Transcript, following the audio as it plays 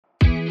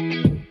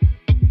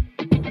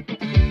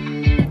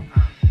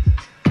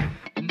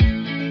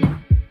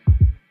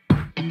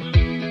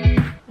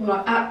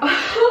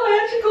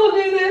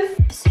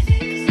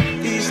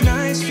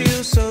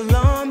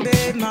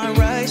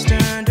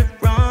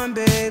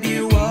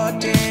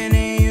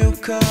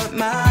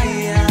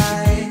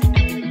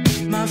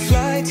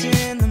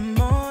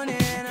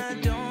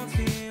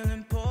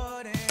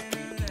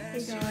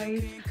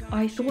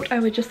thought I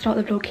would just start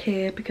the vlog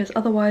here because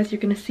otherwise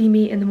you're going to see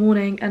me in the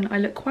morning and I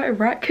look quite a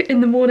wreck in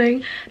the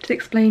morning. To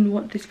explain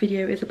what this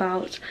video is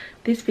about,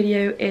 this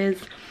video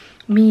is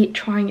me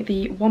trying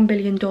the $1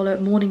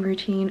 billion morning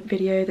routine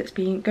video that's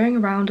been going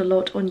around a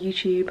lot on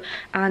YouTube,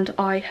 and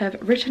I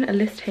have written a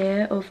list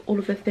here of all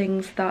of the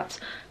things that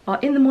are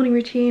in the morning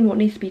routine, what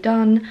needs to be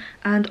done,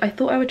 and I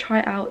thought I would try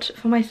it out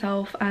for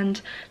myself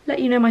and let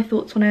you know my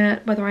thoughts on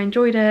it, whether I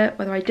enjoyed it,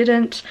 whether I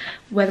didn't,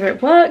 whether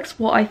it works,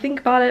 what I think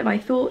about it, my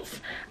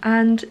thoughts,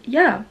 and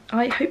yeah,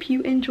 I hope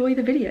you enjoy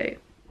the video.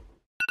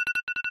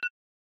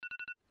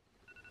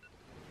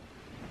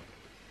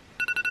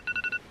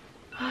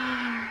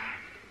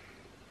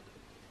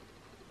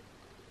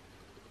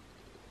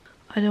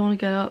 I don't want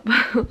to get up.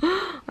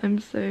 I'm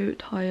so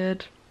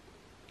tired.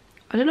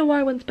 I don't know why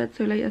I went to bed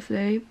so late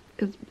yesterday.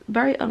 It's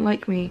very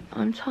unlike me.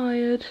 I'm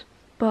tired,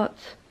 but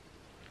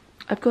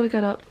I've got to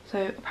get up.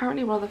 So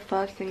apparently one of the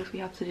first things we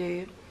have to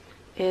do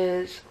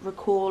is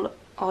recall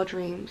our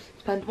dreams.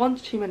 Spend 1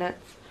 to 2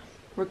 minutes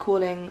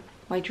recalling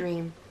my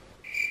dream.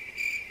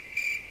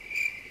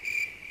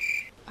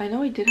 I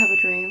know I did have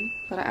a dream,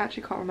 but I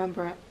actually can't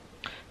remember it.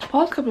 The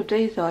past couple of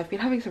days though, I've been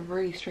having some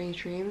really strange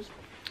dreams.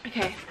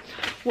 Okay,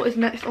 what is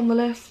next on the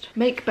list?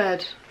 Make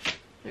bed.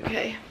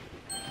 Okay.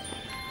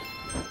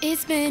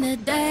 It's been a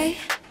day,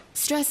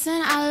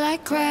 stressing out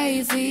like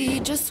crazy,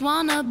 just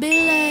wanna be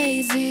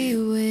lazy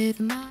with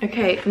my...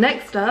 Okay,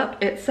 next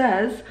up it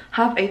says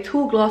have a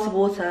tall glass of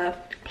water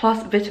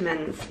plus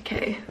vitamins.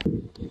 Okay.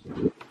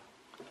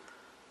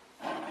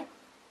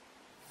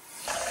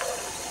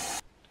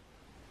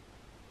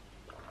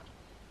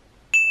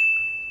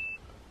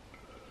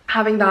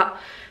 Having that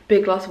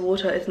big glass of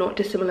water is not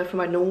dissimilar from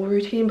my normal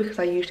routine because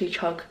I usually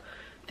chug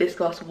this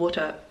glass of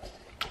water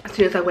as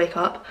soon as I wake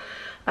up.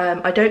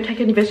 I don't take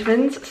any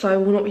vitamins, so I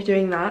will not be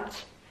doing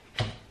that.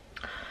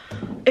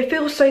 It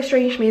feels so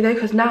strange to me though,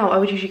 because now I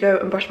would usually go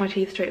and brush my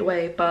teeth straight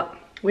away, but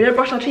we don't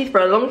brush our teeth for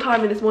a long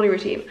time in this morning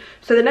routine.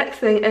 So the next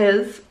thing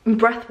is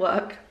breath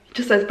work. It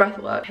just says breath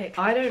work. Okay,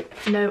 I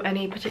don't know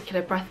any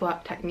particular breath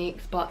work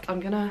techniques, but I'm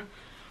gonna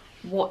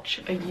watch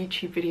a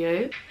YouTube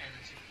video.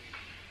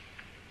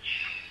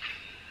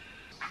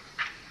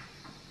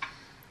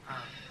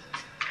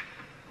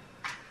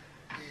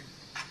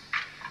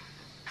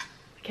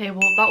 Okay,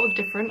 well that was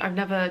different. I've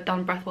never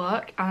done breath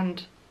work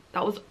and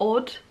that was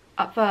odd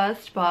at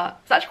first, but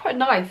it's actually quite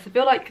nice. I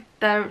feel like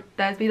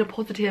there's been a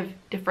positive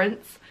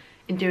difference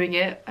in doing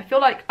it. I feel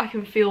like I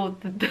can feel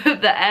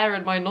the air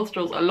in my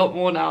nostrils a lot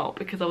more now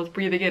because I was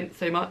breathing in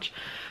so much.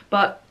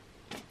 But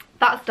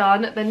that's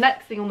done. The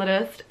next thing on the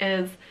list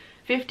is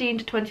 15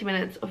 to 20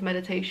 minutes of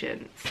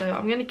meditation. So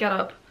I'm going to get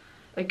up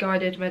a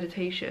guided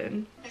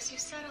meditation. As you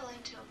settle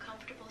into a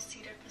comfortable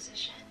seated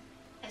position,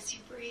 as you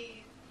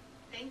breathe,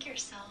 thank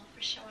yourself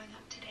for showing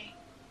up today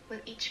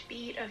with each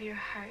beat of your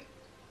heart.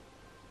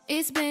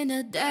 It's been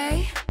a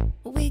day,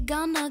 we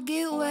gonna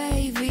get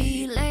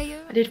wavy.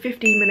 I did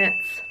 15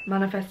 minutes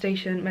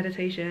manifestation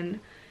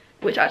meditation,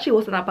 which actually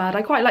wasn't that bad.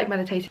 I quite like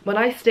meditating. When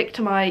I stick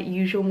to my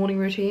usual morning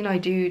routine, I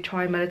do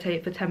try and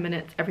meditate for 10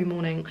 minutes every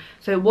morning.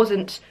 So it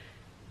wasn't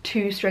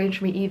too strange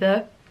for me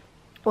either,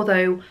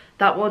 although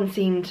that one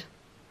seemed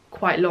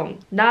quite long.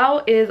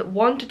 Now is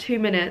 1 to 2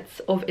 minutes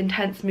of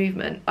intense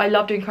movement. I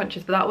love doing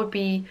crunches, but that would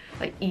be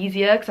like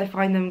easier because I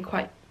find them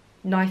quite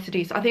nice to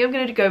do. So I think I'm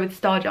going to go with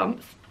star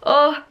jumps.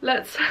 Oh,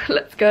 let's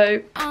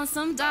go. On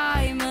some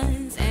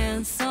diamonds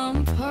and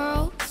some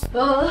pearls.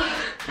 Oh,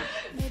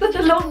 such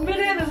a long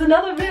minute. There's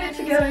another minute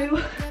to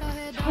go.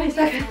 20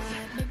 seconds.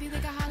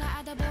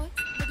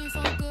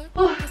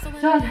 Oh,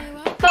 done.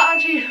 That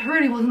actually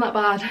really wasn't that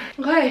bad.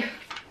 Okay.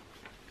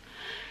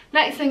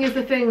 Next thing is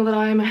the thing that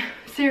I'm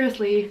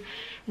seriously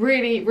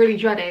really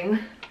dreading,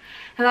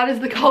 and that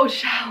is the cold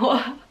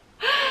shower.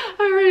 I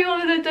really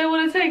don't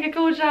want to take a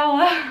cold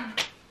shower.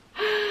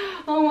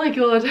 Oh my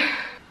god.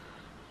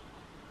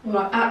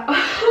 Right,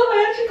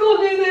 I actually can't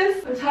do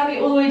this. I'm turning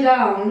it all the way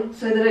down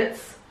so that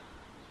it's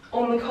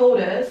on the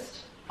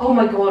coldest. Oh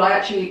my god, I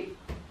actually...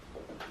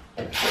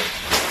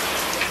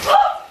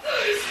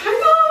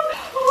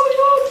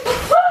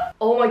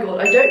 Oh my god,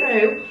 I don't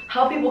know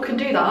how people can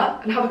do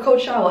that and have a cold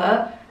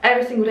shower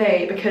every single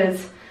day,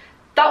 because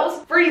that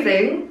was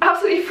freezing,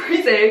 absolutely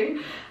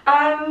freezing,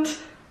 and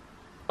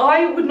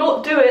I would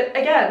not do it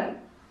again.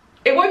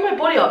 It woke my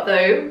body up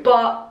though,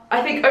 but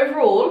I think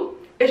overall,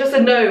 it's just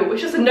a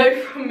no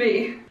from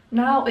me.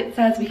 Now it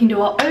says we can do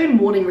our own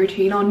morning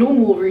routine, our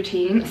normal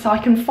routine, so I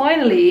can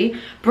finally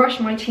brush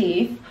my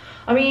teeth.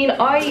 I mean,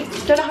 I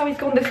don't know how he's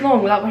gone this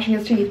long without brushing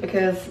his teeth,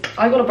 because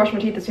I gotta brush my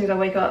teeth as soon as I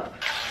wake up.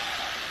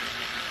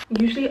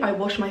 Usually I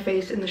wash my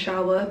face in the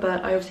shower,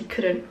 but I obviously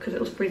couldn't because it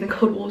was freezing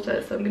cold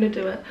water, so I'm gonna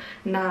do it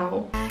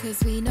now.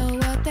 Cause we know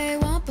what they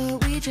want,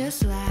 but we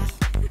just laugh.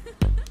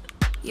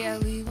 Yeah,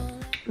 we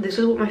won't. This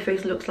is what my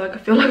face looks like. I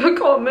feel like I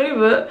can't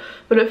move it,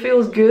 but it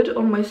feels good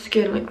on my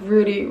skin, like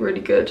really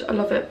good. I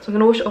love it. So I'm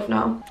gonna wash it off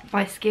now.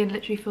 My skin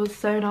literally feels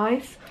so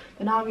nice.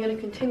 But now I'm gonna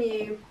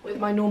continue with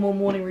my normal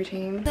morning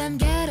routine. Then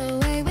get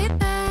away with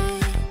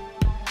that.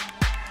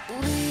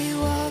 We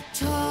walk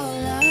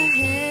tall, our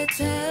heads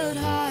held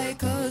high.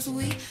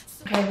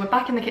 Okay, we're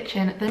back in the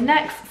kitchen. The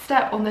next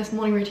step on this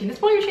morning routine is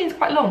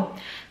quite long.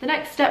 The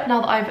next step,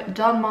 now that I've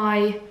done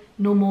my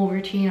normal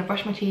routine, I've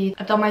brushed my teeth,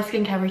 I've done my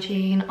skincare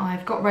routine,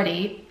 I've got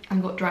ready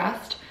and got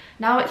dressed.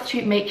 Now it's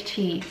to make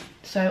tea.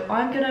 So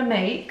I'm gonna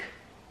make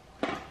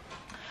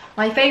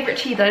my favourite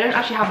tea that I don't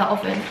actually have that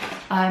often,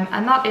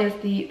 and that is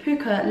the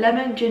Puka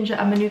lemon, ginger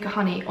and manuka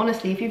honey.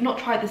 Honestly, if you've not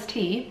tried this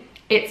tea,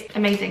 it's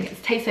amazing.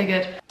 It tastes so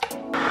good.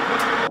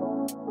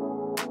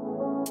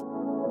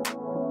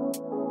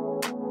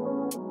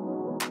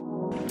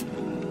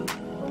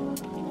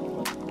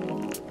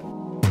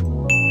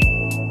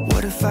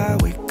 What if I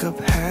wake up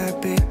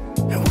happy?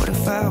 And what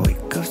if I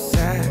wake up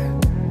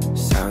sad?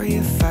 Sorry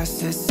if I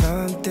said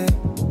something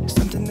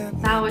that...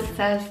 Now it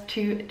says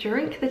to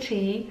drink the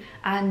tea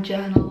and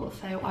journal.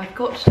 So I've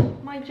got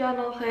my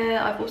journal here.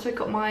 I've also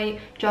got my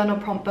journal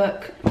prompt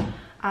book.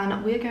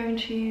 And we're going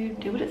to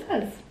do what it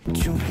says.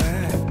 You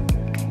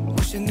mad?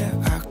 Wishing that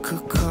I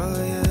could call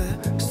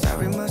you.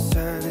 Sorry, my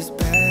service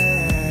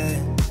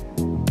bad.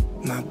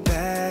 My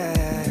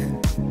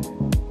bad.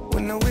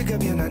 When I wake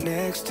up, you're not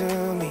next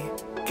to me.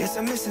 Guess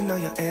I'm missing all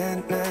your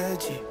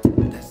energy.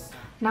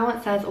 Now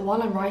it says,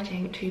 while I'm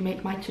writing, to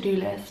make my to-do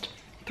list,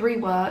 3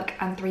 work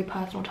and 3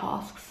 personal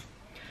tasks.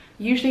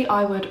 Usually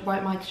I would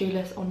write my to-do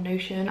list on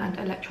Notion and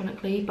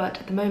electronically, but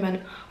at the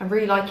moment I'm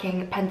really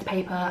liking pen to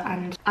paper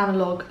and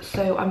analog,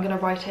 so I'm going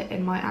to write it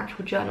in my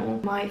actual journal.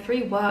 My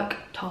 3 work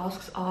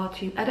tasks are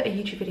to edit a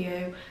YouTube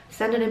video,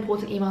 send an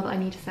important email that I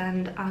need to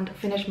send, and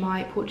finish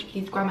my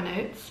Portuguese grammar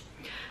notes.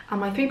 And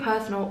my 3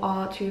 personal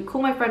are to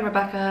call my friend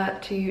Rebecca,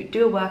 to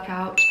do a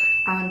workout,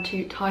 and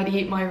to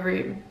tidy my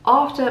room.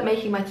 After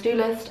making my to-do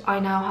list,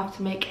 I now have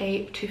to make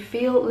a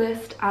to-feel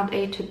list and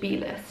a to-be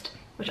list,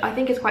 which I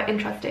think is quite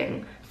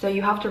interesting. So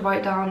you have to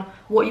write down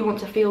what you want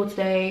to feel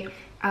today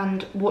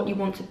and what you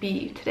want to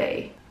be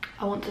today.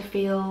 I want to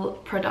feel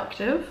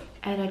productive,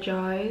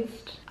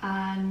 energized,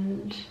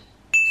 and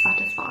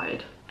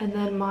satisfied. And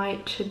then my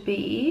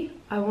to-be,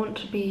 I want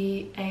to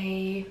be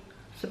a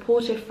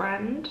supportive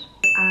friend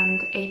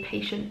and a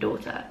patient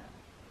daughter.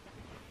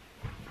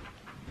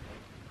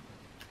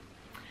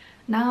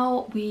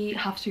 Now we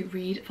have to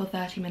read for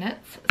 30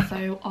 minutes.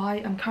 So I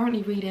am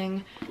currently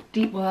reading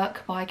Deep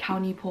Work by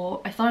Cal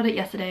Newport. I started it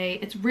yesterday.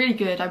 It's really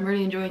good. I'm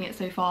really enjoying it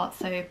so far.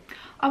 So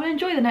I will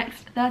enjoy the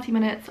next 30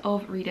 minutes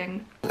of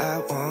reading.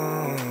 That's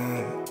all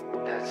I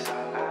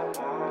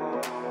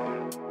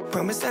want.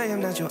 Promise I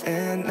am not your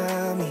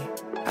enemy.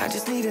 I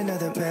just need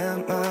another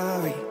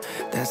memory.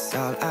 That's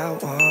all I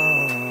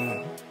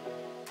want.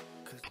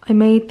 I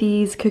made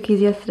these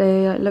cookies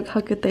yesterday. Look how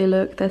good they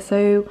look. They're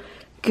so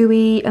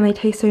gooey and they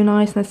taste so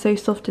nice and they're so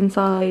soft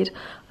inside.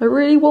 I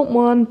really want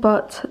one,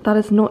 but that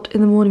is not in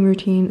the morning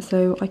routine,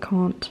 so I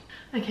can't.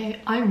 Okay,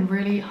 I'm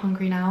really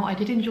hungry now. I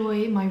did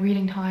enjoy my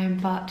reading time,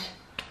 but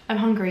I'm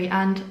hungry,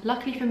 and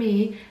luckily for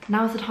me,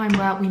 now is the time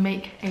where we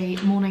make a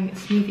morning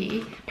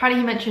smoothie.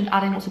 Apparently he mentioned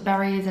adding lots of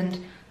berries and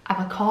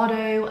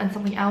avocado and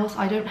something else.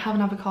 I don't have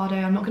an avocado.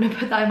 I'm not going to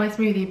put that in my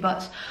smoothie,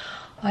 but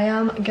I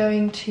am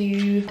going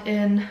to put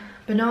in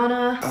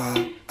banana.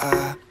 All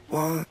I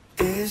want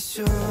is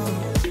you.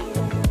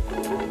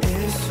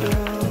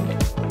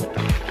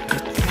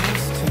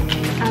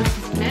 Add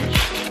some spinach.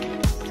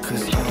 A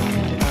little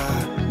bit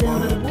of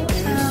water.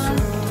 Cheers.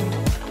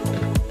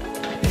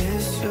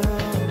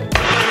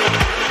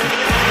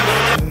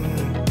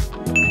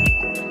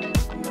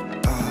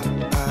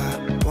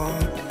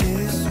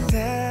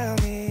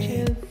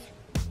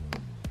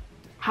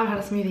 Haven't had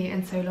a smoothie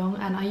in so long,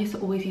 and I used to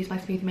always use my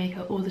smoothie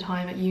maker all the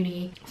time at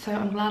uni, so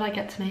I'm glad I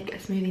get to make a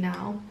smoothie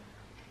now,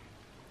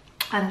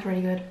 and it's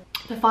really good.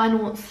 The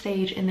final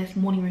stage in this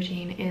morning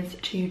routine is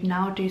to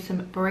now do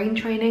some brain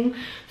training.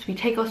 So we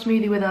take our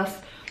smoothie with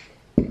us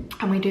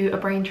and we do a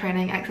brain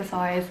training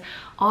exercise.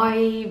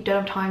 I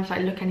don't have time to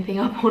look anything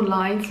up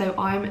online, so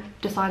I'm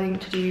deciding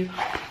to do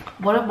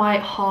one of my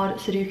hard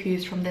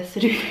Sudokus from this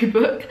Sudoku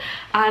book,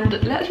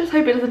 and let's just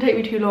hope it doesn't take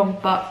me too long,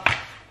 but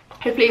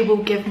hopefully it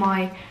will give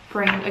my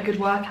brain a good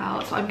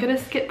workout. So I'm going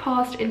to skip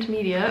past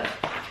intermediate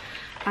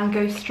and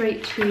go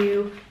straight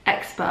to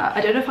expert.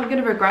 I don't know if I'm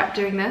going to regret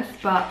doing this,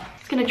 but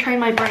it's going to train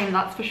my brain,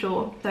 that's for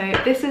sure. So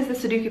this is the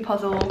Sudoku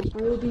puzzle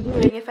I will be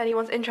doing. If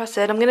anyone's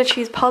interested, I'm going to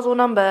choose puzzle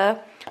number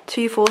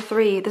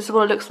 243. This is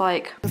what it looks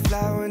like. The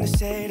flower in the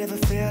shade, ever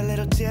feel a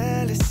little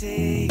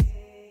jealousy?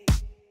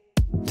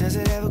 Does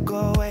it ever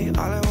go away?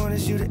 All I want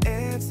is you to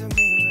answer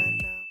me right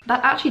now.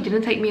 That actually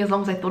didn't take me as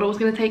long as I thought it was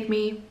going to take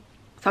me.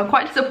 So I'm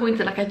quite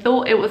disappointed. Like, I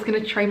thought it was going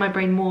to train my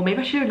brain more. Maybe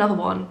I should do another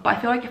one, but I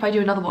feel like if I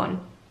do another one,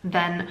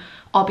 then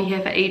I'll be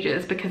here for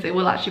ages because it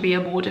will actually be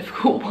a more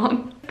difficult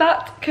one.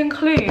 That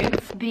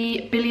concludes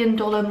the $1 billion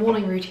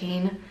morning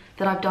routine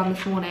that I've done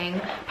this morning.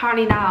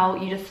 Apparently now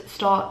you just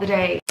start the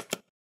day.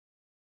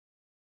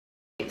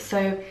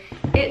 So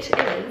it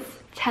is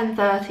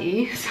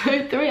 10:30,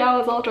 so 3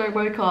 hours after I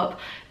woke up.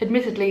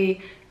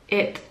 Admittedly,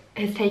 it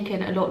has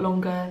taken a lot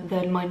longer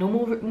than my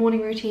normal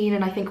morning routine,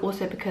 and I think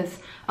also because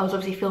I was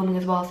obviously filming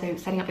as well, so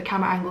setting up the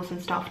camera angles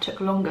and stuff took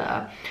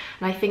longer.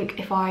 And I think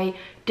if I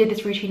did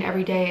this routine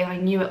every day and I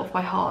knew it off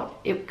by heart,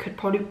 it could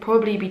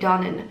probably be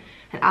done in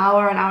an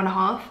hour and a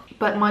half.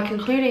 But my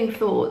concluding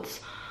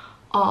thoughts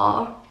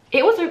are,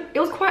 it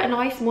was quite a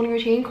nice morning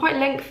routine, quite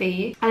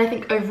lengthy, and I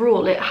think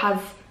overall it has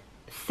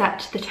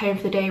set the tone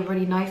for the day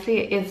really nicely.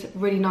 It is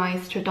really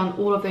nice to have done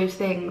all of those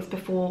things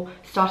before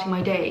starting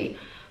my day,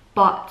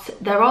 but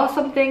there are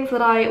some things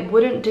that I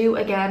wouldn't do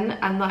again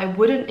and that I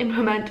wouldn't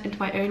implement into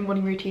my own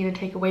morning routine and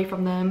take away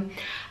from them.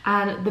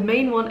 And the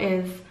main one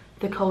is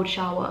the cold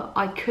shower.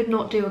 I could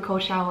not do a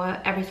cold shower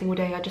every single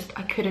day.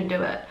 I couldn't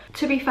do it.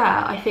 To be fair,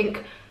 I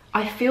think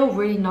I feel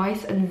really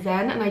nice and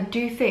zen, and I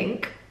do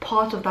think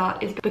part of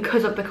that is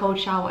because of the cold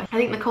shower. I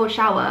think the cold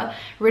shower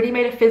really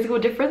made a physical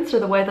difference to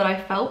the way that I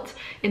felt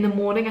in the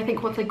morning. I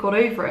think once I got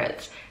over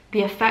it,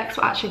 the effects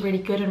were actually really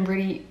good and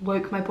really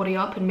woke my body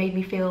up and made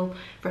me feel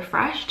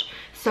refreshed.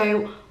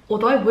 So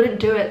although I wouldn't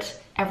do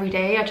it every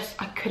day, I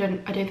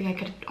don't think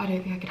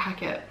I could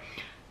hack it.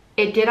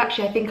 It did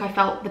actually, I think I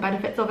felt the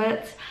benefits of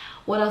it.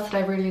 What else did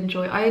I really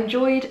enjoy? I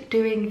enjoyed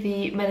doing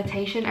the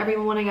meditation every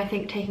morning. I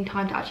think taking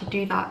time to actually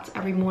do that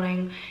every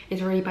morning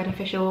is really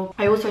beneficial.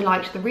 I also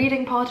liked the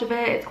reading part of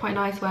it. It's quite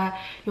nice where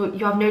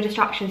you have no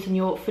distractions and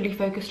you're fully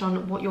focused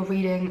on what you're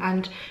reading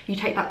and you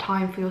take that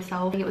time for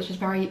yourself. It was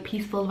just very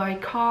peaceful, very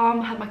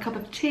calm, had my cup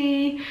of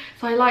tea,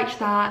 so I liked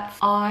that.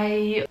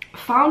 I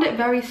found it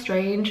very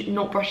strange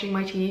not brushing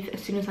my teeth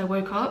as soon as I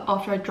woke up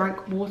after I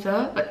drank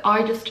water. Like,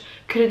 I just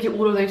couldn't do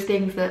all of those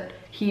things that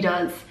he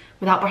does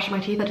without brushing my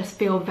teeth. I just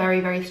feel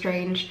very, very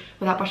strange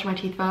without brushing my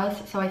teeth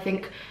first. So I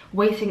think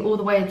waiting all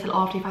the way until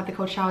after you've had the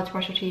cold shower to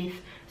brush your teeth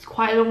is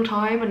quite a long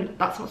time, and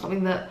that's not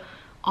something that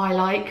I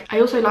like. I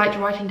also liked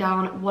writing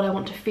down what I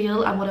want to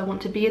feel and what I want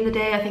to be in the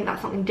day. I think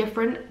that's something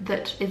different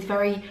that is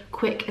very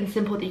quick and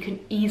simple that you can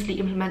easily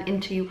implement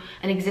into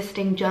an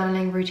existing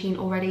journaling routine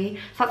already.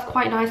 So that's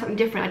quite nice, something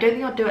different. I don't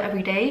think I'd do it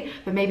every day,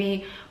 but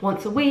maybe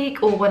once a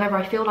week or whenever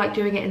I feel like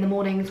doing it in the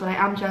mornings when I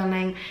am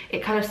journaling.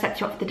 It kind of sets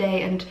you up for the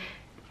day and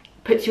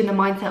puts you in the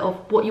mindset of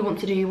what you want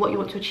to do, what you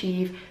want to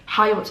achieve,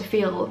 how you want to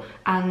feel,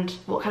 and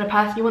what kind of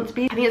person you want to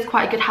be. I think it's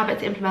quite a good habit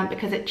to implement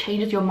because it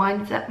changes your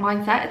mindset.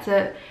 It's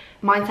a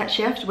mindset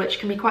shift, which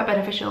can be quite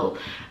beneficial.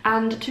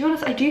 And to be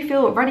honest, I do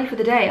feel ready for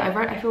the day.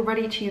 I feel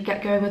ready to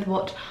get going with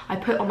what I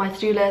put on my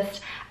to-do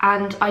list,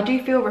 and I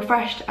do feel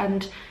refreshed,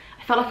 and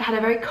I felt like I had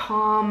a very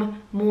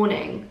calm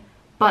morning.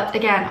 But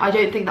again, I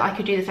don't think that I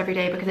could do this every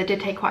day because it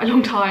did take quite a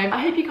long time. I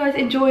hope you guys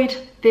enjoyed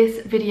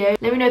this video.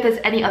 Let me know if there's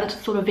any other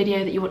sort of video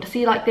that you want to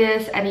see like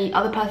this, any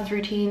other person's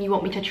routine you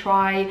want me to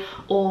try,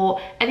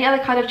 or any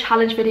other kind of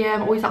challenge video.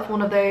 I'm always up for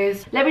one of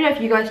those. Let me know if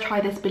you guys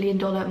try this $1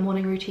 billion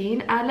morning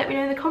routine, and let me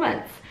know in the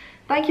comments.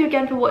 Thank you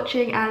again for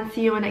watching, and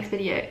see you in my next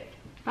video.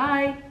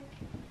 Bye!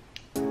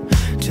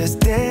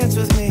 Just dance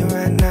with me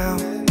right now.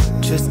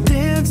 Just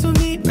dance with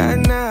me right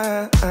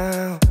now.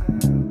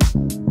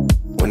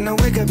 When I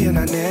wake up, you're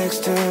not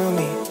next to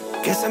me.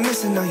 Guess I'm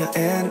missing all your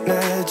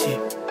energy.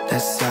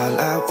 That's all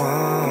I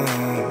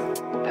want.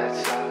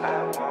 That's all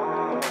I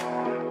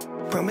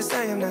want. Promise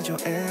I am not your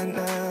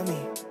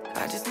enemy.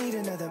 I just need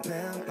another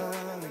memory.